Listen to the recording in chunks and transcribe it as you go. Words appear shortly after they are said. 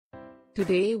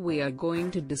Today we are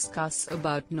going to discuss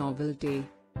about novelty.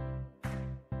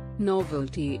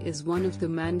 Novelty is one of the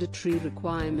mandatory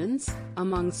requirements,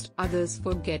 amongst others,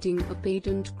 for getting a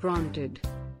patent granted.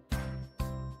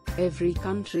 Every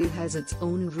country has its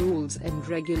own rules and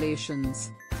regulations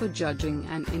for judging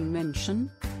an invention.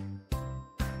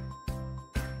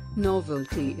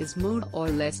 Novelty is more or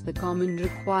less the common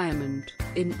requirement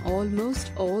in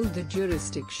almost all the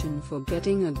jurisdiction for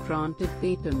getting a granted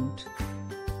patent.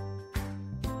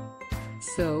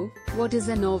 So, what is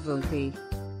a novelty?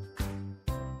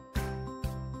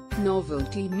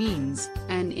 Novelty means,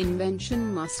 an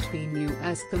invention must be new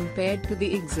as compared to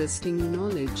the existing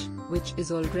knowledge, which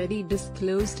is already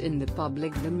disclosed in the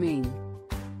public domain.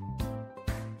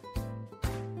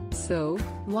 So,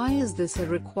 why is this a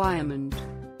requirement?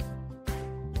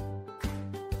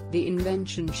 The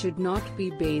invention should not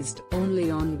be based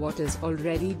only on what is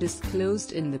already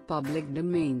disclosed in the public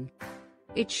domain.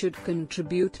 It should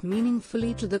contribute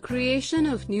meaningfully to the creation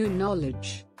of new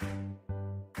knowledge.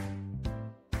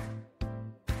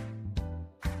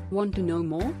 Want to know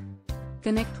more?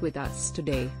 Connect with us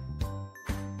today.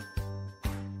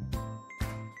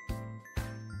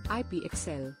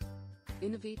 IPexcel.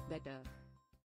 Innovate better.